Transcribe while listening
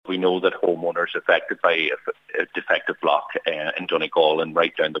know that homeowners affected by a defective block in Donegal and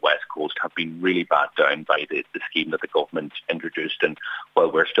right down the west coast have been really bad down by the scheme that the government introduced. And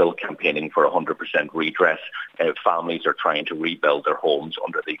while we're still campaigning for 100% redress, families are trying to rebuild their homes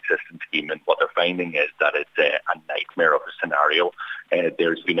under the existing scheme. And what they're finding is that it's a nightmare of a scenario.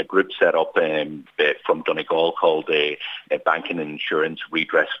 There's been a group set up from Donegal called a Banking and Insurance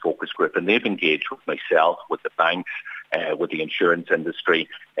Redress Focus Group, and they've engaged with myself, with the banks, with the insurance industry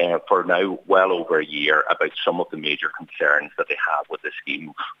for now well over a year about some of the major concerns that they have with the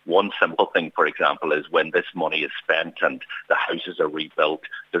scheme. One simple thing, for example, is when this money is spent and the houses are rebuilt,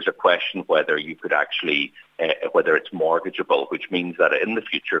 there's a question whether you could actually whether it's mortgageable, which means that in the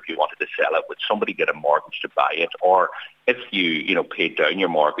future, if you wanted to sell it, would somebody get a mortgage to buy it? Or if you paid down your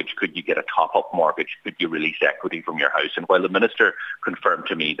mortgage, could you get a top-up mortgage? Could you release equity from your house? And while the minister confirmed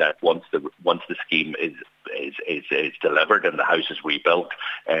to me that once the scheme is delivered and the house is rebuilt,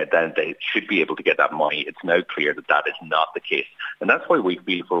 then they should be able to get that money. It's now clear that that is not the case. And that's why we've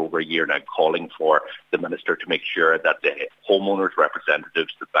been for over a year now calling for the minister to make sure that the homeowners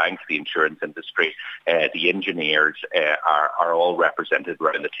representatives, the banks, the insurance industry, the engineers are all represented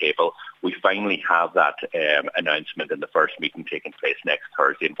around the table. We finally have that announcement in the first meeting taking place next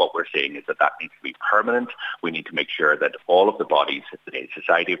Thursday. And what we're saying is that needs to be permanent. We need to make sure that all of the bodies, the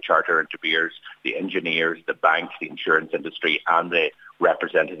Society of Chartered Interveners, the engineers, the banks, the insurance industry and the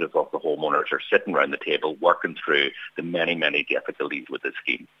representative of the homeowners are sitting around the table working through the many, many difficulties with this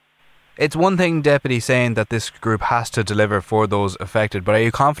scheme. It's one thing, Deputy, saying that this group has to deliver for those affected, but are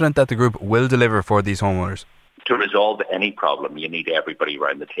you confident that the group will deliver for these homeowners? To resolve any problem, you need everybody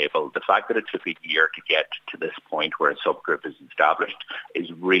around the table. The fact that it took a year to get to this point where a subgroup is established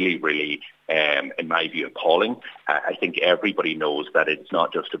is really, really, in my view, appalling. I think everybody knows that it's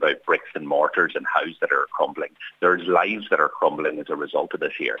not just about bricks and mortars and houses that are crumbling. There's lives that are crumbling as a result of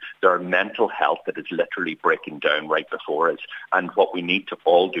this here. There are mental health that is literally breaking down right before us. And what we need to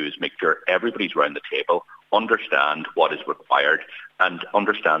all do is make sure everybody's around the table, understand what is required and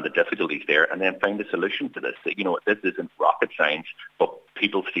understand the difficulties there and then find a solution to this. This isn't rocket science, but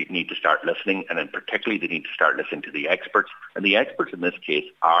people need to start listening, and then particularly they need to start listening to the experts. And the experts in this case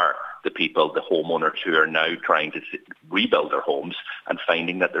are the people, the homeowners who are now trying to rebuild their homes and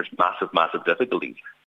finding that there's massive, massive difficulties.